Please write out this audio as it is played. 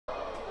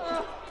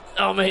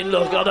I mean,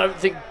 look, I don't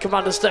think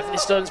Commander Stephanie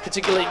Stone's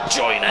particularly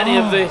enjoying any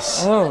of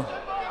this.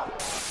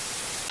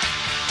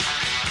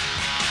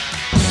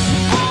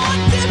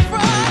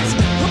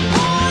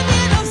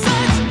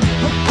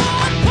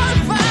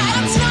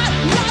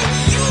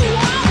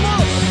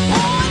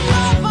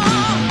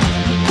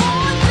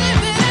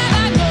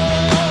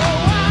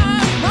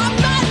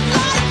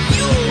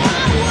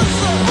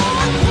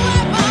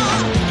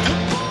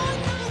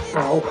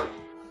 Ow.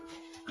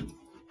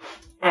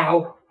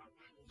 Ow.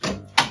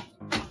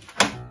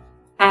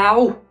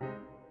 Ow.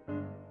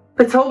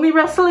 They told me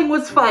wrestling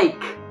was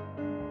fake.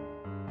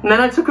 And then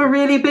I took a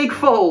really big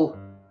fall.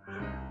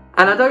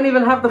 And I don't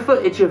even have the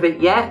footage of it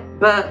yet,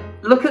 but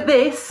look at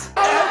this.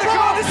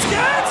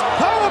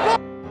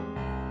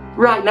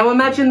 Right, now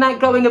imagine that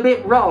going a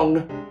bit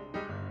wrong.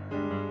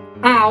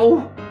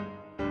 Ow.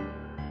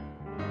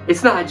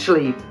 It's not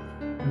actually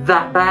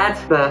that bad,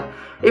 but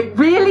it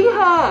really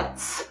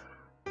hurts.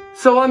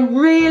 So I'm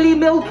really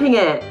milking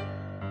it.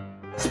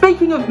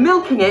 Speaking of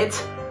milking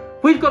it,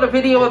 we've got a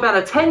video about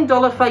a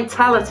 $10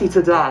 fatality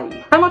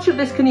today. How much of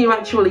this can you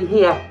actually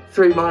hear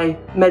through my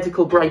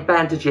medical grade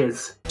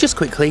bandages? Just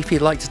quickly, if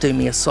you'd like to do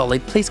me a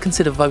solid, please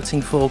consider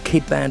voting for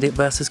Kid Bandit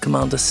versus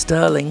Commander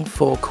Sterling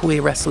for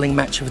Queer Wrestling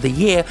Match of the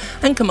Year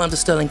and Commander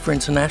Sterling for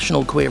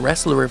International Queer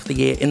Wrestler of the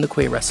Year in the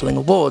Queer Wrestling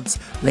Awards.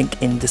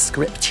 Link in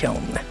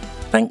description.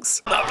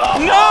 Thanks.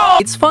 No!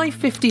 It's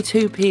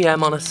 5:52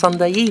 PM on a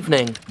Sunday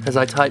evening. As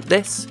I type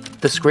this,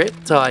 the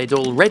script I'd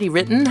already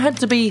written had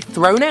to be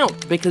thrown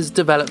out because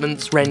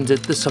developments rendered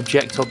the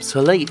subject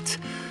obsolete.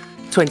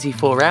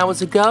 24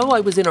 hours ago,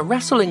 I was in a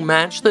wrestling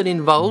match that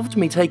involved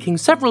me taking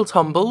several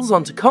tumbles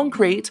onto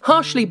concrete,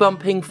 harshly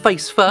bumping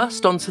face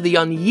first onto the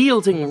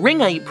unyielding ring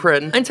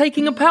apron, and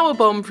taking a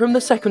powerbomb from the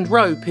second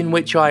rope in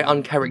which I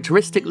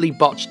uncharacteristically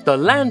botched the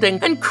landing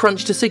and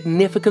crunched a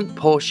significant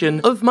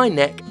portion of my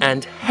neck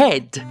and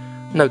head.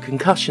 No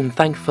concussion,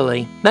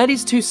 thankfully. That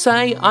is to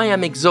say, I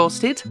am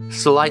exhausted,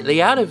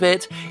 slightly out of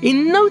it,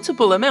 in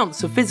notable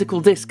amounts of physical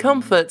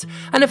discomfort,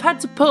 and have had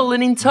to pull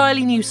an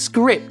entirely new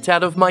script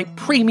out of my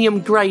premium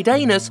grade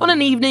anus on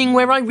an evening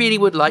where I really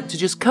would like to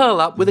just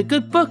curl up with a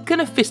good book and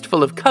a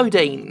fistful of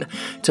codeine.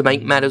 To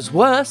make matters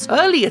worse,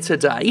 earlier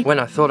today, when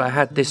I thought I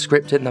had this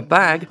script in the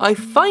bag, I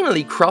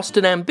finally crossed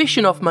an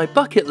ambition off my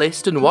bucket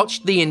list and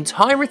watched the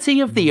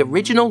entirety of the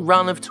original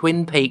run of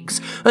Twin Peaks,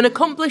 an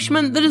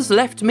accomplishment that has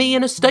left me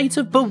in a state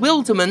of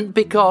bewilderment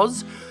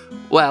because,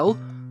 well,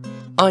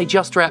 I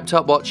just wrapped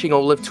up watching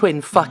all of Twin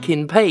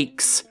fucking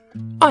Peaks.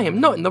 I am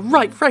not in the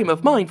right frame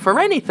of mind for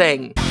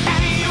anything.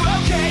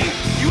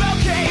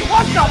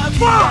 What the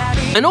fuck?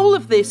 And all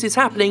of this is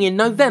happening in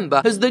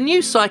November as the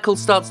news cycle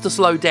starts to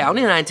slow down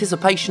in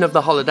anticipation of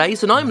the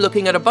holidays, and I'm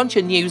looking at a bunch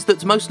of news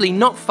that's mostly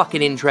not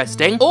fucking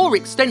interesting or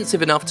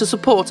extensive enough to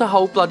support a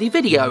whole bloody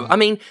video. I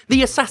mean,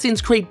 the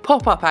Assassin's Creed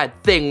pop-up ad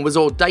thing was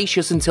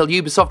audacious until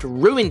Ubisoft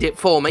ruined it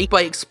for me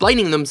by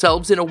explaining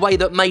themselves in a way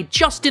that made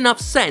just enough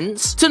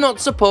sense to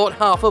not support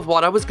half of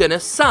what I was gonna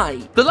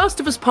say. The Last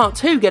of Us Part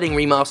 2 getting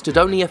remastered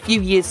only a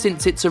few years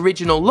since its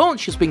original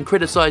launch has been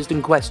criticised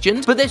and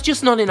questioned, but there's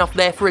just not enough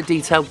there for a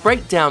detailed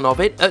breakdown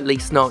of it, at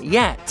least not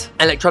yet.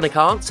 Electronic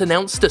Arts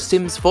announced a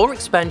Sims 4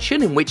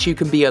 expansion in which you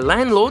can be a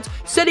landlord,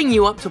 setting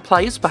you up to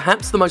play as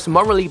perhaps the most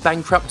morally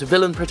bankrupt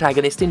villain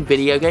protagonist in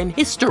video game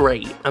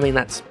history. I mean,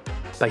 that's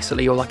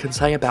basically all I can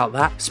say about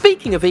that.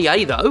 Speaking of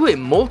EA though,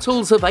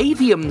 Immortals of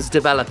Avium's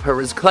developer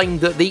has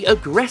claimed that the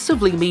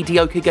aggressively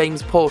mediocre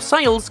game's poor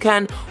sales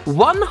can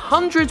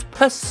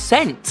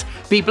 100%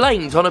 be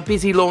blamed on a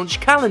busy launch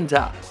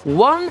calendar.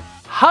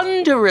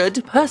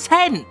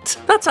 100%!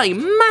 That's a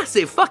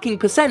massive fucking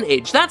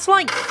percentage. That's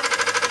like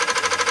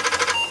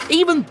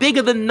even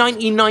bigger than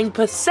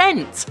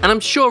 99%. And I'm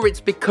sure it's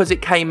because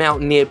it came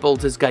out near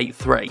Baldur's Gate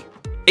 3.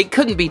 It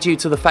couldn't be due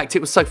to the fact it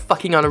was so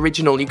fucking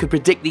unoriginal you could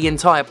predict the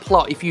entire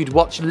plot if you'd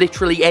watched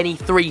literally any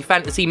 3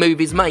 fantasy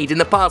movies made in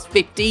the past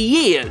 50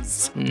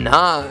 years.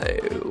 No.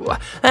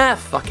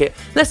 Fuck it.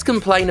 Let's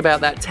complain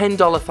about that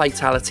 $10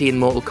 fatality in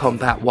Mortal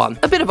Kombat 1.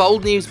 A bit of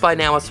old news by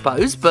now, I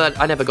suppose, but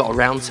I never got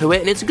around to it,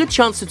 and it's a good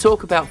chance to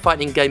talk about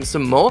fighting games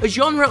some more, a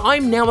genre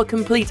I'm now a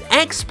complete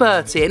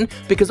expert in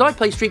because I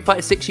play Street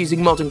Fighter 6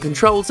 using modern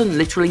controls and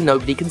literally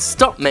nobody can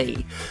stop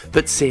me.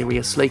 But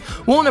seriously,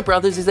 Warner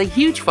Brothers is a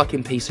huge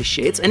fucking piece of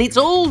shit, and it's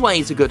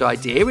always a good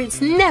idea,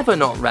 it's never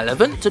not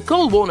relevant, to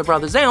call Warner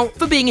Brothers out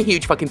for being a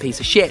huge fucking piece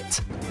of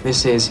shit.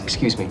 This is,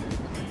 excuse me,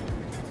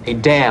 a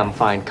damn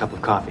fine cup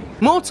of coffee.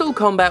 Mortal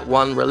Kombat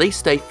 1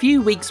 released a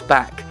few weeks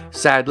back.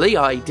 Sadly,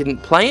 I didn't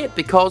play it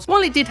because,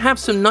 while it did have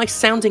some nice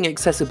sounding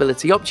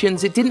accessibility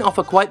options, it didn't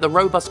offer quite the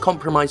robust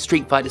compromise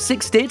Street Fighter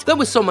 6 did.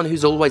 Though as someone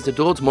who's always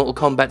adored Mortal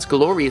Kombat's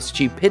glorious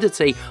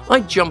stupidity,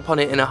 I'd jump on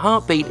it in a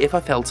heartbeat if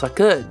I felt I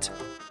could.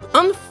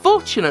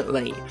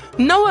 Unfortunately,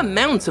 no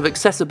amount of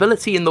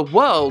accessibility in the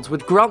world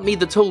would grant me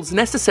the tools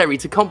necessary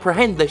to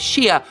comprehend the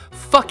sheer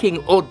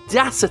fucking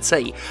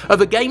audacity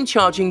of a game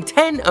charging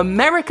 10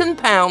 American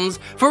pounds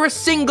for a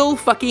single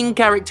fucking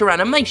character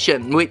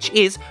animation, which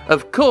is,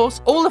 of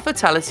course, all a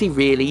fatality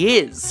really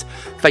is.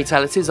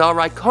 Fatalities are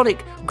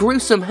iconic,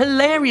 gruesome,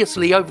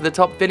 hilariously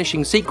over-the-top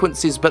finishing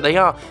sequences, but they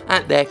are,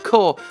 at their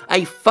core,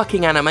 a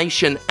fucking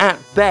animation at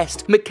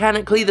best.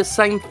 Mechanically the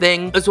same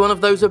thing as one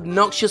of those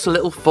obnoxious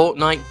little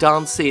Fortnite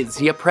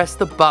dances. You press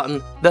the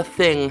button, the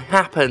thing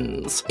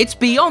happens. It's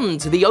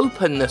beyond the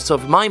openness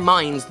of my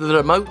mind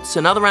that emotes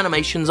and other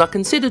animations are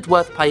considered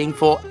worth paying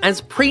for as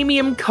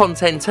premium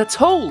content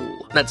at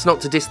all. That's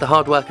not to diss the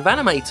hard work of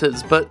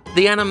animators, but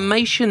the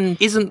animation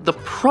isn't the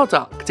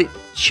product. It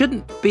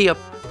shouldn't be a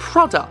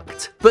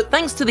product. But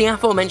thanks to the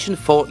aforementioned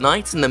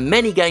Fortnite and the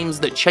many games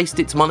that chased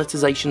its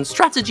monetization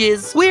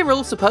strategies, we're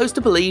all supposed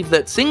to believe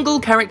that single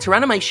character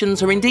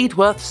animations are indeed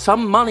worth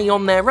some money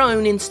on their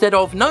own instead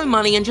of no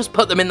money and just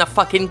put them in the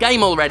fucking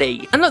game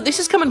already. And look, this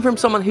is coming from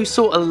someone who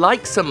sorta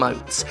likes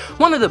emotes.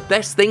 One of the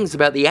best things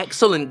about the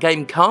excellent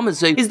game Karma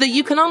Zoo is that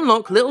you can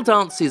unlock little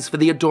dances for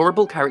the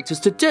adorable characters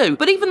to do.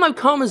 But even though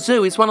Karma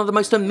Zoo is one of the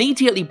most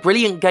immediately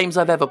brilliant games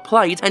I've ever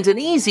played and an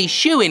easy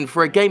shoo-in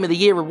for a Game of the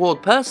Year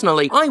award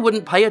personally, I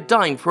wouldn't pay a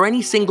dime for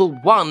any single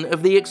one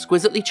of the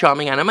exquisitely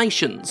charming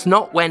animations.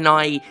 Not when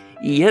I,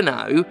 you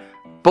know,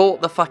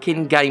 bought the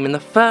fucking game in the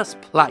first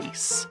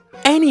place.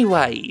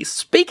 Anyway,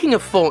 speaking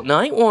of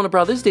Fortnite, Warner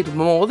Brothers did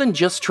more than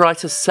just try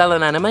to sell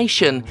an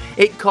animation.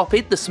 It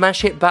copied the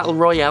smash hit Battle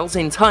Royale's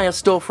entire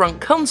storefront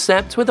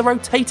concept with a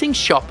rotating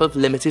shop of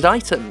limited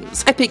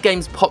items. Epic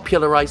Games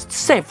popularised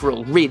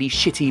several really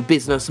shitty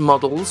business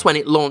models when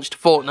it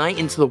launched Fortnite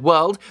into the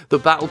world, the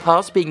Battle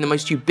Pass being the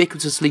most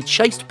ubiquitously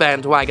chased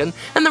bandwagon,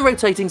 and the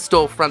rotating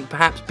storefront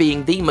perhaps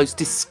being the most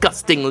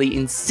disgustingly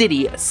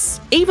insidious.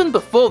 Even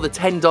before the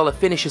 $10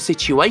 finisher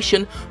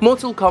situation,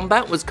 Mortal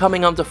Kombat was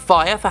coming under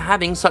fire for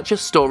having such a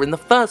store in the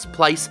first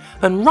place,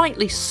 and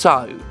rightly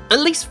so. At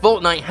least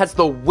Fortnite has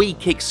the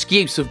weak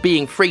excuse of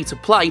being free to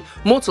play.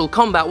 Mortal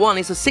Kombat 1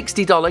 is a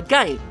 $60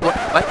 game.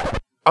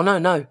 What? Oh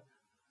no,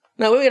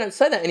 we don't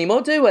say that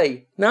anymore, do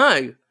we?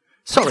 No.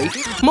 Sorry,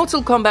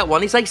 Mortal Kombat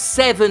 1 is a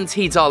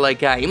 $70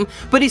 game,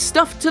 but is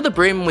stuffed to the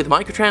brim with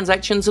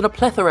microtransactions and a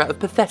plethora of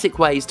pathetic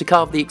ways to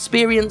carve the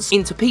experience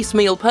into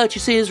piecemeal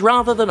purchases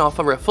rather than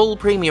offer a full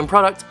premium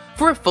product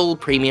for a full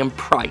premium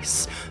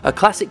price. A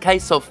classic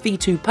case of fee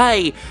to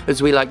pay,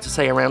 as we like to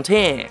say around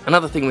here.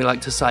 Another thing we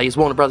like to say is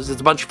Warner Brothers is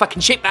a bunch of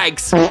fucking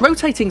shitbags.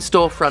 Rotating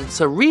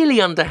storefronts are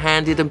really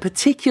underhanded and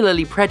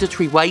particularly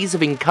predatory ways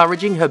of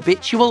encouraging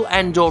habitual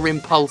and/or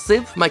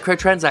impulsive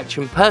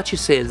microtransaction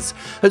purchases.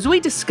 As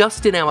we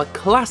discussed in our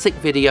classic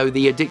video,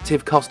 The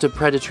Addictive Cost of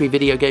Predatory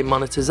Video Game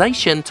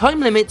Monetization, time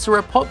limits are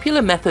a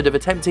popular method of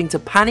attempting to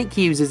panic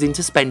users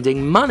into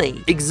spending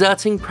money,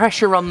 exerting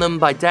pressure on them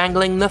by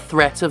dangling the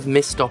threat of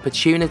missed opportunity.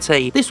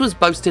 This was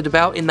boasted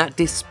about in that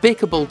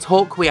despicable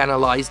talk we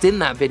analysed in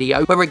that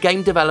video, where a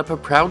game developer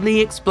proudly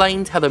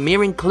explained how the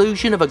mere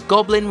inclusion of a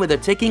goblin with a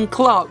ticking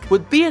clock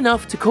would be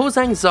enough to cause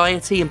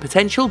anxiety in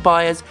potential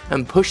buyers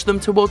and push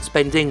them towards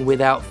spending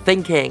without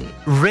thinking.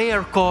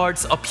 Rare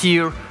cards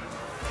appear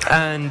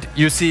and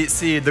you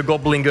see the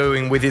goblin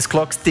going with his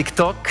clocks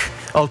tick-tock.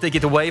 I'll take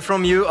it away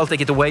from you, I'll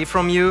take it away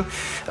from you.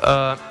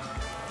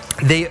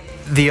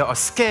 They are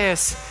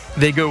scarce,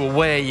 they go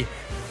away.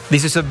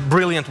 This is a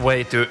brilliant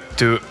way to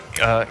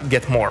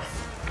get more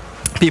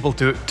people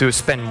to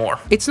spend more.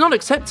 It's not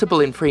acceptable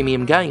in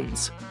freemium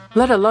games,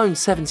 let alone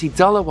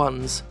 $70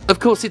 ones. Of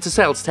course, it's a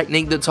sales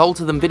technique that's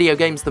older than video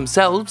games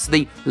themselves.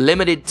 The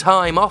limited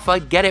time offer,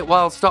 get it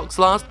while stocks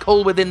last,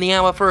 call within the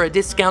hour for a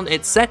discount,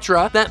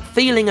 etc. That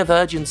feeling of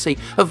urgency,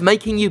 of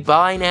making you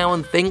buy now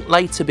and think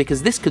later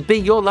because this could be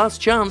your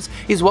last chance,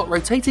 is what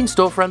rotating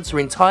storefronts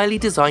are entirely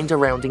designed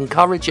around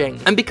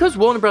encouraging. And because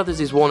Warner Brothers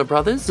is Warner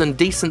Brothers and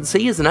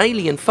decency is an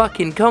alien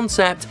fucking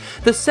concept,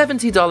 the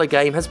 $70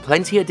 game has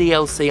plenty of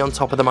DLC on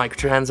top of the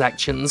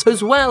microtransactions.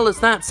 As well as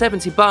that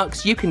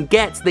 $70, you can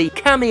get the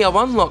Cameo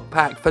Unlock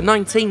Pack for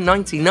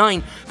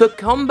 $19.99, the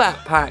Combat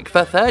Pack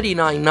for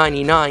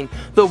 $39.99,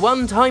 the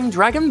One-Time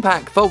Dragon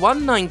Pack for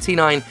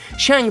 $1.99,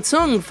 Shang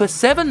Tsung for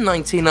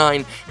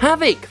 $7.99,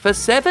 Havoc for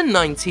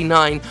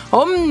 $7.99,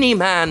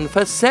 Omni-Man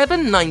for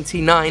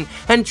 $7.99,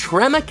 and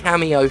Tremor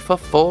Cameo for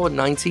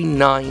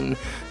 $4.99.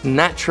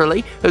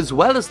 Naturally, as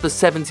well as the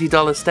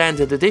 $70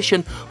 standard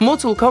edition,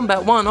 Mortal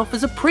Kombat 1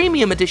 offers a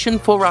premium edition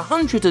for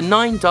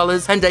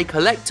 $109 and a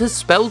collector's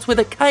spelled with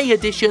a K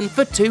edition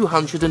for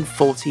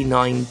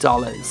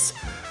 $249.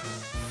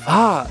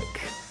 Fuck.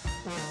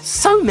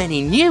 So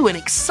many new and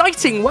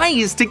exciting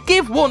ways to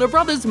give Warner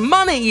Brothers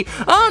money!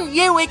 Aren't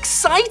you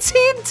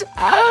excited?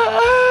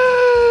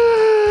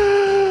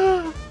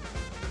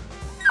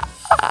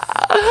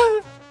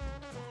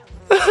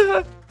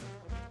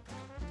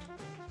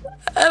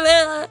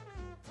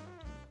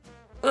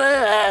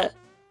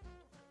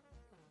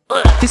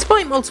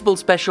 Despite multiple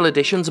special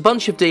editions, a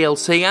bunch of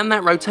DLC, and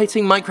that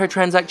rotating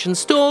microtransaction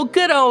store,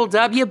 good old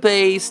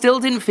WB still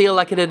didn't feel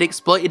like it had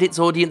exploited its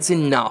audience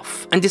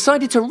enough, and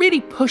decided to really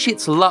push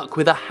its luck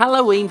with a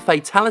Halloween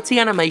fatality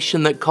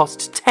animation that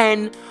cost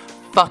 $10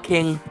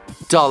 fucking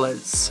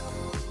dollars.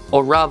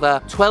 Or rather,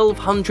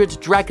 1,200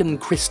 dragon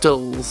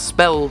crystals,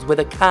 spelled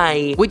with a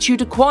K, which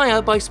you'd acquire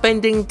by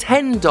spending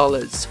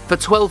 $10 for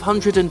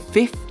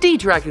 1,250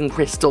 dragon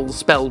crystals,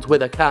 spelled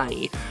with a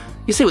K.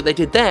 You see what they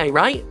did there,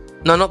 right?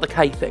 No, not the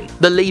K thing.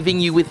 The leaving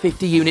you with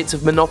 50 units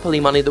of Monopoly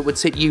money that would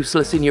sit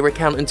useless in your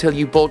account until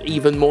you bought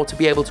even more to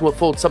be able to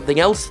afford something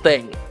else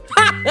thing.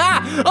 Ha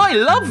ha! I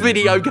love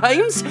video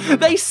games!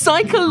 They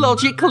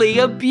psychologically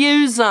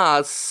abuse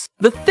us!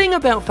 The thing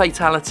about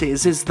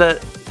fatalities is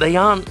that they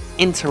aren't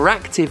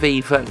interactive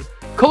even.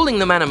 Calling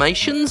them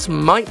animations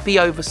might be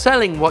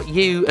overselling what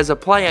you as a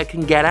player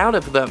can get out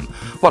of them.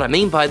 What I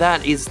mean by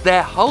that is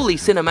they're wholly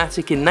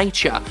cinematic in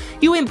nature.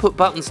 You input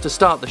buttons to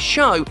start the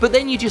show, but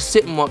then you just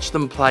sit and watch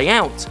them play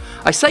out.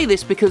 I say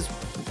this because,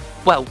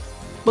 well,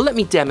 let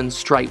me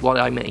demonstrate what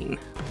I mean.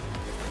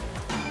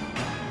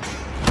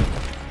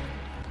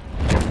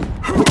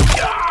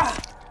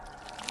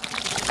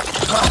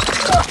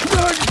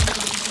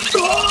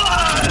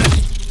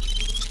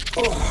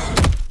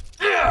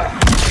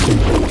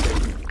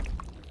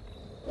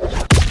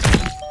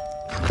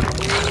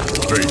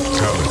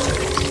 Fatality.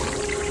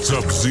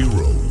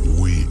 Sub-Zero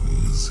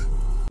wins.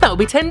 That'll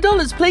be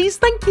 $10, please,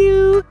 thank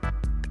you!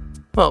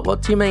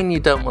 What do you mean you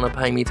don't want to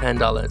pay me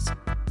 $10?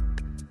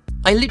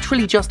 I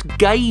literally just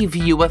gave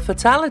you a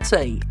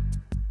fatality.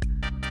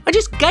 I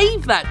just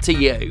gave that to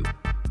you.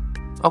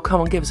 Oh,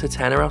 come on, give us a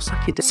tenner, I'll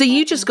suck you down. See,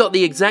 you just got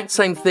the exact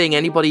same thing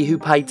anybody who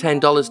paid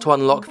 $10 to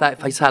unlock that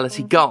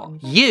fatality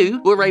got.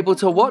 You were able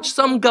to watch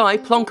some guy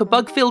plonk a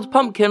bug-filled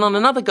pumpkin on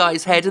another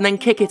guy's head and then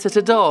kick it at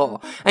a door.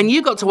 And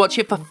you got to watch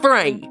it for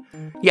free.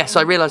 Yes,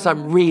 I realise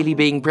I'm really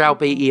being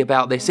browbeaty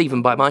about this,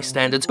 even by my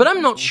standards, but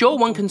I'm not sure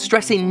one can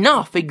stress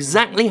enough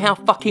exactly how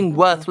fucking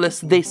worthless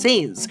this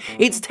is.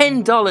 It's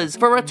 $10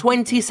 for a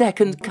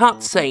 20-second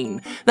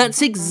cutscene.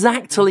 That's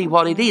exactly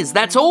what it is.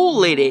 That's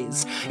all it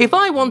is. If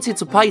I wanted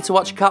to pay to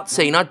watch a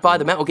cutscene, I'd buy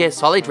the Metal Gear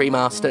Solid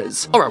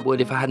remasters. Or I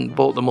would if I hadn't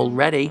bought them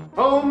already.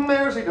 Oh,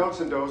 maresy dotes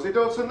and dozy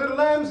dotes and little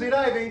lambsy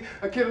divey,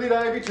 a kiddly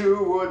divey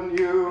too, wouldn't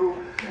you?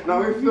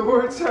 Now if the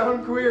words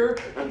sound queer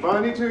and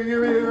funny to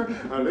your ear,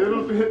 a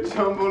little bit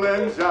tumble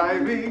and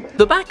jivey.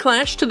 The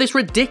backlash to this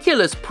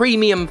ridiculous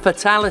premium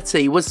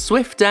fatality was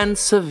swift and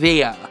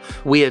severe.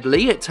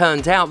 Weirdly, it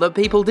turned out that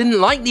people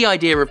didn't like the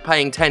idea of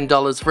paying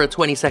 $10 for a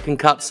 20-second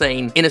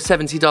cutscene in a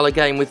 $70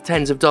 game with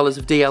tens of dollars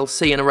of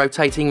DLC and a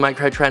rotating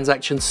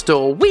microtransaction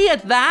store. Weird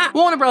that!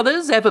 Warner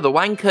Brothers, ever the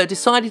wanker,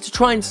 decided to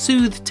try and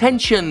soothe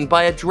tension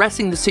by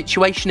addressing the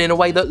situation in a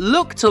way that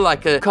looked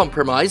like a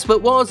compromise,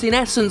 but was in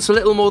essence a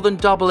little more than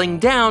doubling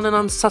down and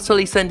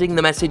unsubtly sending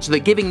the message that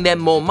giving them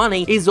more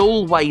money is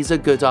always a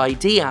good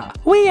idea.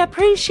 We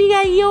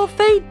appreciate your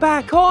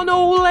feedback on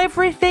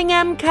everything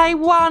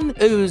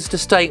MK1, oozed a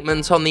statement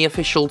on the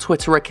official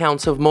Twitter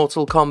account of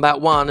Mortal Kombat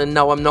 1, and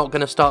no, I'm not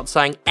going to start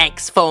saying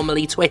X,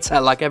 formerly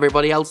Twitter, like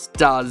everybody else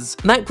does.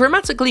 That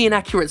grammatically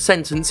inaccurate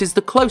sentence is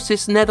the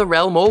closest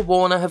NetherRealm or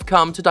Warner have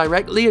come to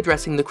directly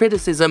addressing the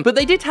criticism, but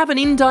they did have an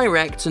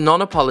indirect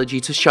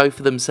non-apology to show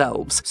for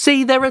themselves.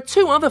 See, there are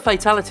two other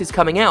fatalities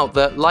coming out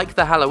that, like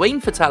the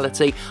Halloween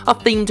fatality, are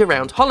themed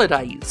around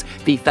holidays: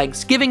 the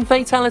Thanksgiving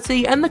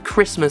fatality and the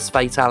Christmas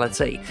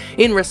fatality.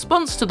 In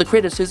response to the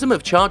criticism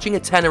of charging a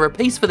tenner a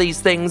piece for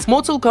these things,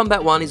 Mortal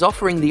Kombat 1 is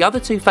offering the other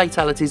two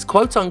fatalities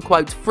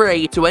quote-unquote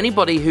free to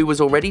anybody who was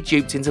already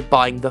duped into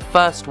buying the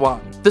first one.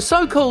 The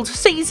so-called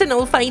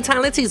Seasonal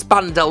Fatalities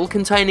bundle,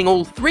 containing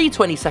all three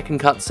 20-second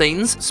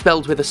cutscenes,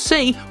 spelled with a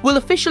C, will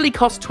officially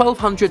cost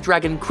 1,200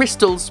 dragon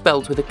crystals,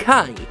 spelled with a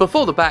K.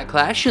 Before the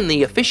backlash and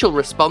the official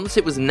response,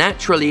 it was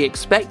naturally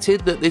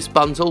expected that this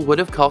bundle would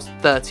have cost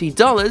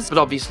 $30, but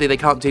obviously they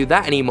can't do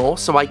that anymore,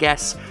 so I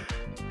guess,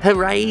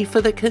 hooray for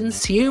the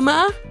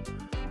consumer?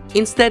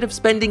 Instead of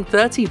spending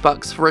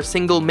 $30 for a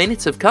single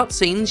minute of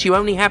cutscenes, you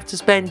only have to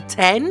spend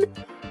 10?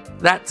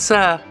 That's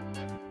a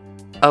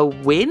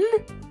win?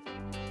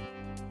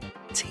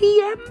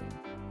 TM?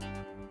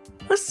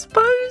 I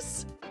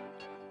suppose?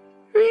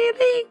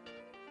 Really?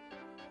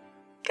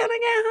 Can I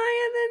get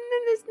higher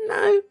than this?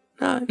 No.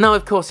 No,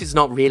 of course it's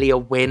not really a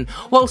win.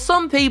 While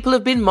some people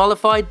have been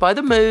mollified by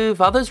the move,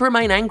 others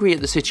remain angry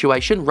at the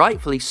situation,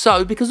 rightfully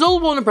so, because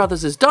all Warner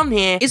Brothers has done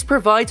here is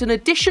provide an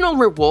additional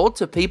reward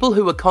to people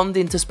who were conned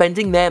into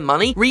spending their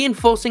money,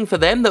 reinforcing for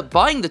them that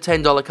buying the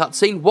 $10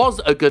 cutscene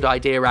was a good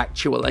idea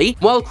actually,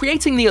 while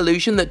creating the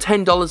illusion that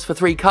 $10 for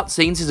 3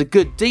 cutscenes is a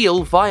good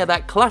deal via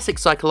that classic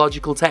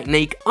psychological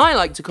technique I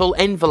like to call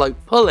envelope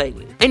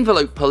pulling.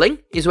 Envelope pulling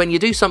is when you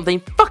do something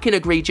fucking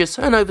egregious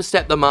and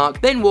overstep the mark,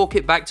 then walk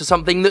it back to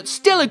something that's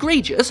still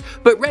egregious,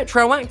 but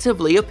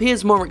retroactively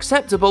appears more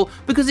acceptable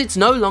because it's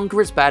no longer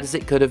as bad as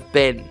it could have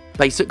been.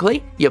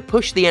 Basically, you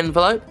push the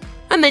envelope,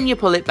 and then you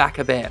pull it back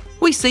a bit.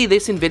 We see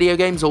this in video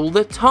games all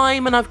the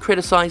time, and I've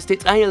criticised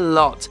it a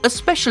lot,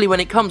 especially when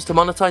it comes to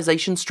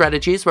monetization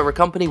strategies where a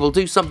company will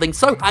do something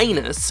so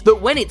heinous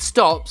that when it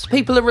stops,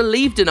 people are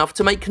relieved enough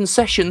to make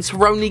concessions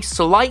for only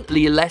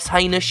slightly less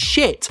heinous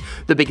shit.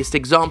 The biggest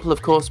example,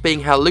 of course,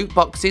 being how loot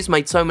boxes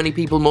made so many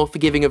people more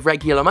forgiving of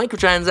regular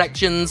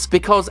microtransactions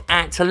because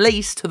at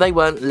least they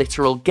weren't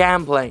literal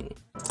gambling.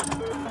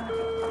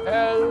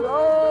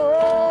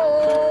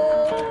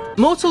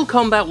 Mortal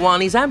Kombat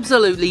 1 is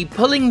absolutely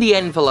pulling the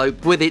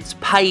envelope with its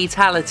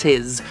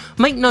paytalities.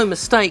 Make no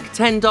mistake,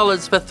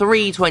 $10 for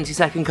 3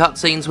 20-second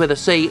cutscenes with a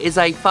C is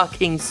a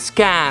fucking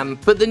scam,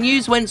 but the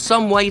news went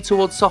some way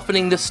towards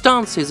softening the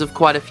stances of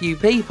quite a few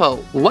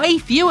people. Way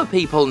fewer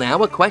people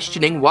now are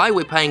questioning why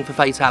we're paying for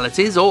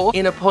fatalities, or,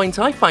 in a point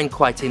I find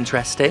quite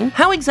interesting,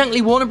 how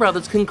exactly Warner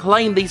Brothers can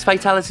claim these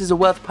fatalities are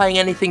worth paying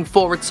anything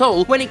for at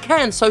all when it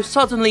can so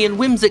suddenly and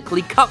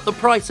whimsically cut the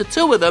price of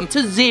 2 of them to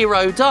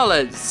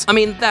 $0. I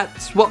mean, that's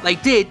what they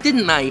did,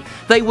 didn't they?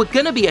 They were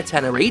gonna be a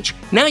tenner each,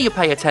 now you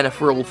pay a tenner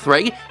for all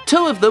 3.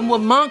 2 of them were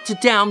marked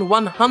down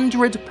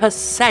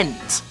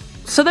 100%.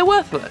 So they're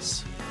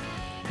worthless,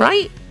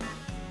 right?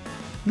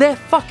 They're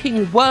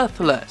fucking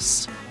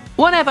worthless.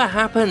 Whatever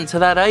happened to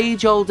that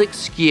age-old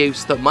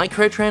excuse that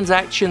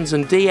microtransactions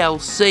and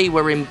DLC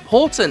were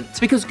important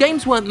because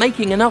games weren't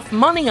making enough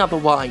money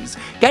otherwise?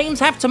 Games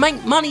have to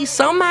make money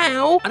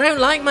somehow. I don't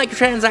like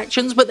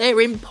microtransactions, but they're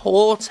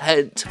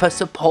important for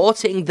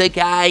supporting the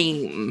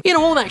game. You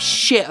know, all that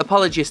shit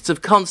apologists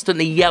have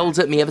constantly yelled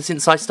at me ever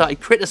since I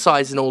started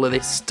criticising all of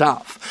this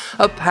stuff.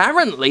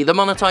 Apparently, the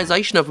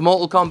monetization of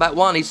Mortal Kombat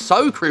 1 is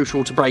so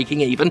crucial to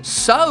breaking even,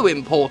 so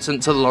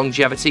important to the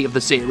longevity of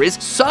the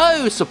series,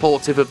 so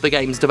supportive of the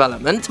game's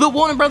development, that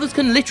Warner Brothers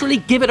can literally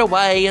give it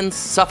away and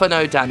suffer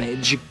no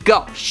damage.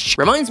 Gosh.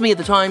 Reminds me of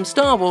the time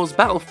Star Wars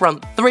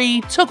Battlefront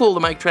 3 took all the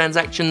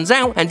microtransactions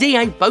out and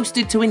EA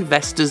boasted to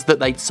investors that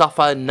they'd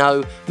suffer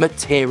no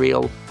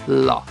material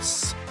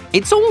loss.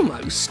 It's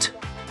almost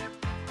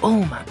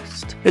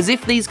as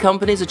if these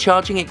companies are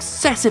charging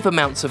excessive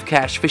amounts of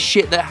cash for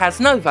shit that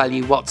has no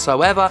value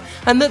whatsoever,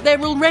 and that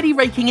they're already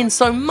raking in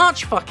so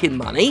much fucking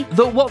money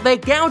that what they're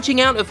gouging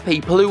out of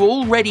people who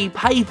already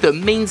paid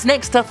them means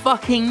next to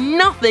fucking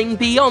nothing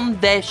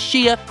beyond their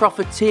sheer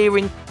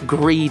profiteering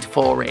greed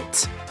for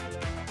it.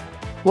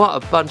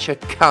 What a bunch of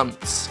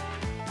cunts.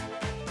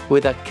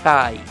 With a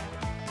K.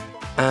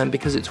 And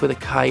because it's with a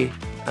K,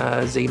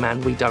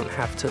 Z-Man, we don't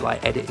have to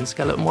like edit in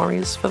Skeleton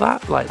Warriors for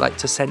that, like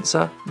to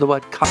censor the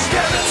word cut.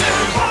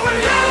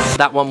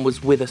 That one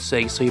was with a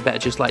C, so you better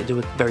just like do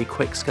a very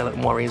quick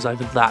Skeleton Warriors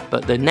over that,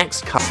 but the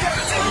next cut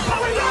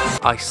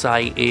I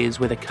say is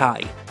with a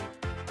K.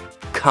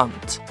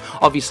 Cunt.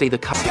 Obviously the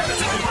cut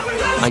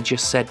I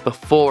just said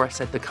before I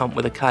said the cunt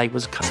with a K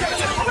was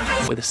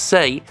cunt with a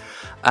C,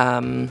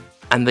 and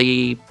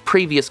the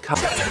previous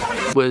cut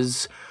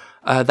was,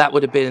 that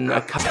would have been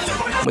a cut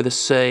with a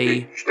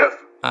C.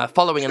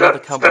 Following another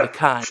cunt with a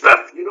K.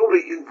 Steph, you know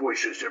they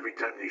invoice us every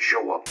time they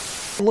show up.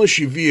 Unless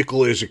your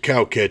vehicle has a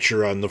cow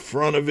catcher on the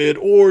front of it,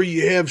 or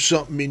you have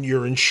something in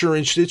your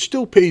insurance that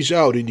still pays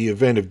out in the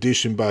event of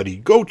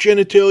disembodied goat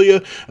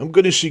genitalia, I'm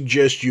going to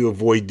suggest you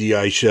avoid the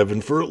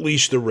I-7 for at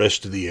least the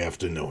rest of the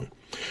afternoon.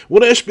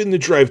 Well, that's been the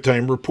Drive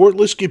Time Report.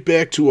 Let's get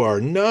back to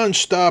our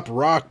non-stop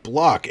rock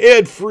block,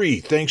 ad-free,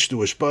 thanks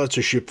to a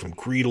sponsorship from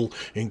Creedle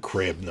and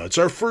Crab Nuts.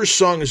 Our first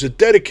song is a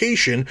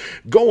dedication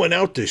going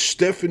out to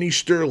Stephanie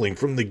Sterling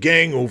from the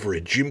gang over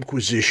at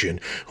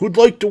Jimquisition, who'd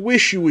like to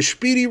wish you a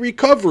speedy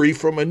recovery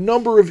from a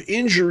number of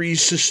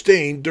injuries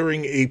sustained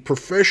during a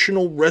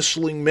professional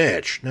wrestling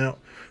match. Now,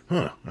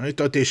 I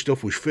thought that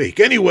stuff was fake.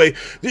 Anyway,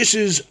 this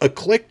is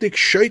Eclectic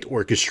Shite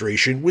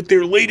Orchestration with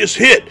their latest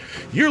hit.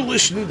 You're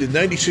listening to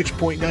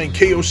 96.9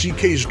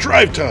 KOCK's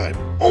Drive Time,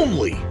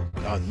 only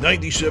on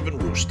 97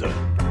 Rooster.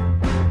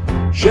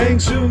 Shang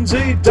Tsung's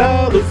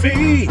 $8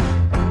 fee,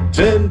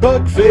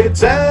 $10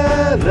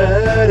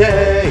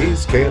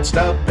 fatalities. Can't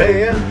stop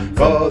paying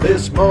for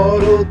this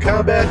Mortal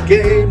Kombat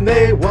game.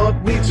 They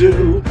want me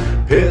to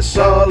piss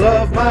all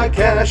of my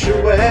cash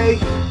away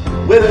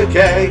with a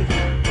K.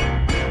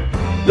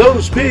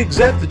 Those pigs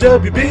at the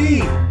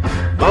WB,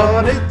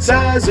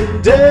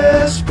 monetizing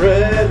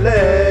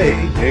desperately,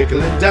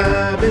 nickel and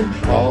diamond,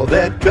 all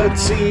that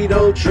cutscene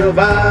ultra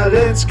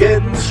violence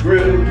getting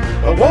screwed.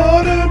 A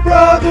Warner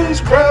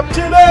Brothers crap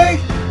today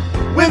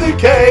with a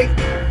K.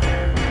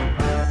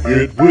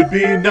 It would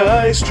be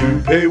nice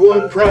to pay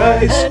one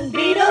price and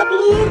beat up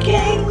Liu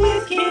Kang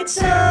with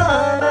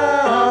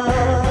Kitana.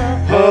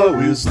 How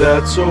is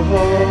that so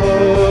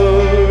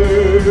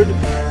hard?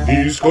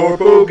 These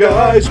corpo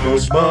guys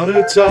must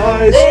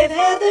monetize. They've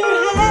had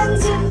their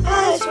hands in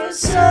pies for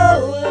so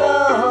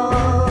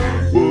long.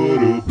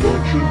 What a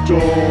bunch of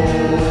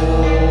dogs.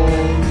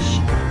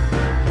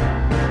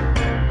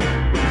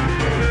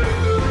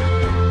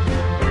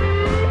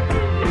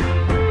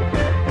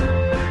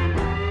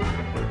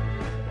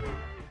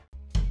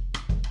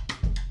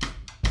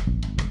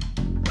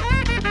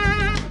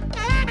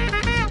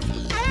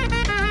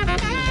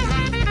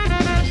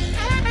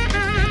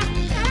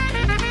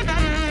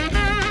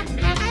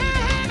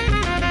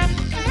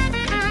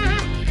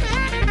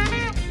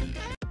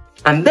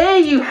 And there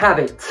you have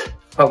it.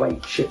 Oh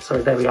wait, shit,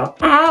 sorry, there we are.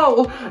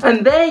 Ow!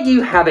 And there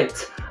you have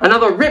it.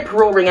 Another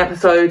rip-roaring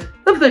episode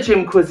of the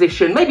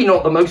Jimquisition. Maybe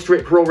not the most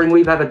rip-roaring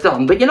we've ever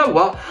done, but you know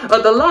what?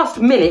 At the last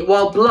minute,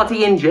 while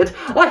bloody injured,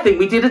 I think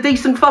we did a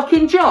decent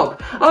fucking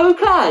job.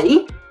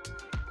 Okay?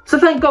 So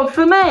thank God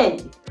for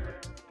me.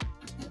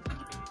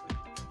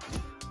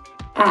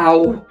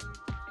 Ow.